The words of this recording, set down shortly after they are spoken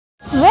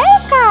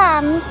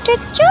Welcome to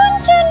Chun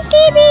Chun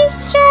TV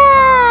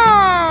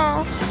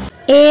Star.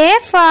 A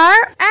for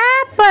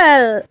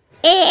apple.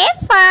 A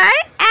for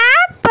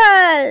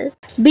apple.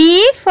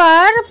 B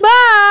for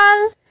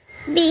ball.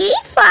 B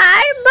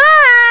for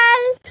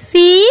ball.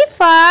 C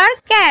for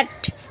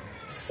cat.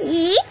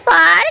 C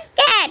for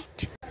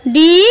cat.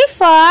 D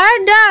for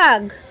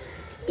dog.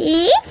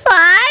 D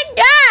for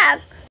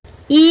dog.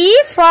 E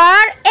for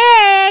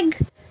egg.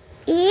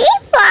 E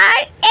for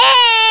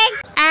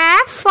egg.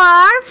 F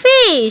for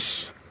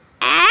fish.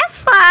 F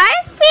for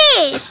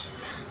fish.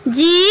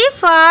 G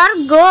for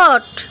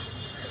goat.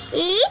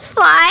 G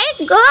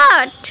for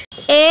goat.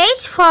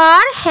 H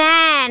for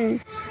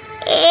hen.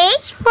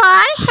 H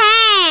for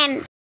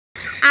hen.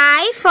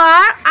 I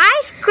for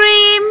ice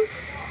cream.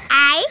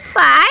 I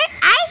for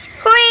ice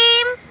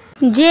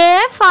cream. J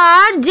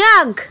for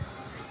jug.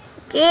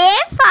 J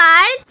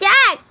for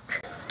jug.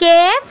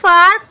 K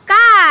for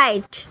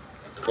kite.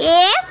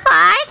 K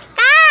for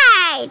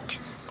kite.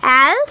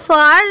 L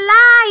for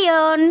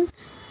lion.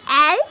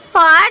 L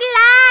for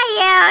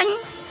lion.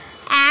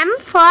 M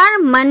for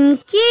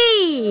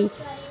monkey.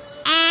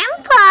 M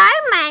for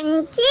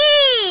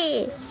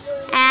monkey.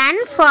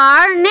 N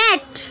for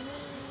net.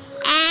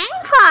 N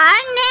for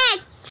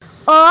net.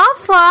 O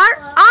for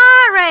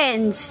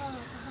orange.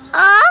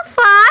 O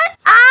for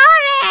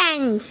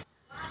orange.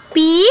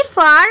 P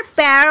for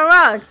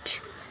parrot.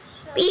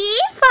 P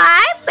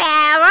for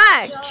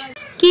parrot.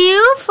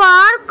 Q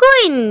for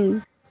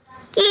queen.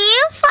 Q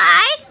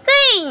for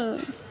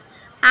queen.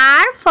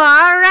 R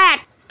for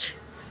rat.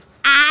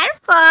 R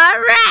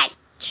for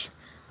rat.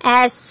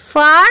 S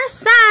for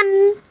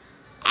sun.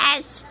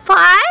 S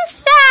for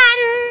sun.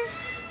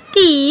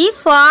 T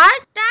for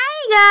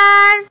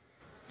tiger.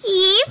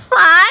 T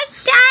for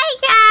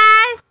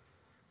tiger.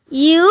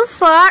 U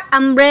for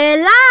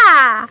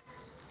umbrella.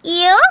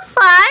 U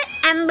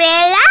for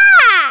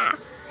umbrella.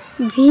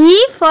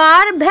 V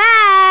for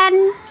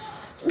van.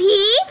 V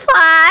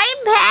for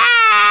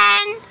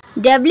van.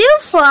 W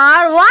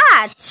for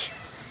watch.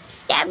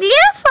 W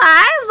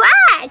for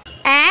watch.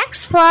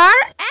 X for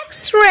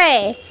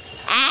X-ray.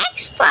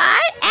 X for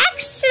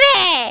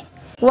X-ray.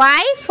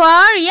 Y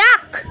for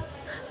yak.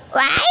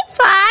 Y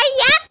for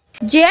yak.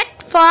 Z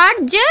for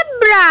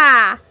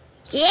zebra.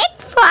 Z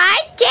for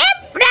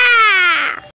zebra.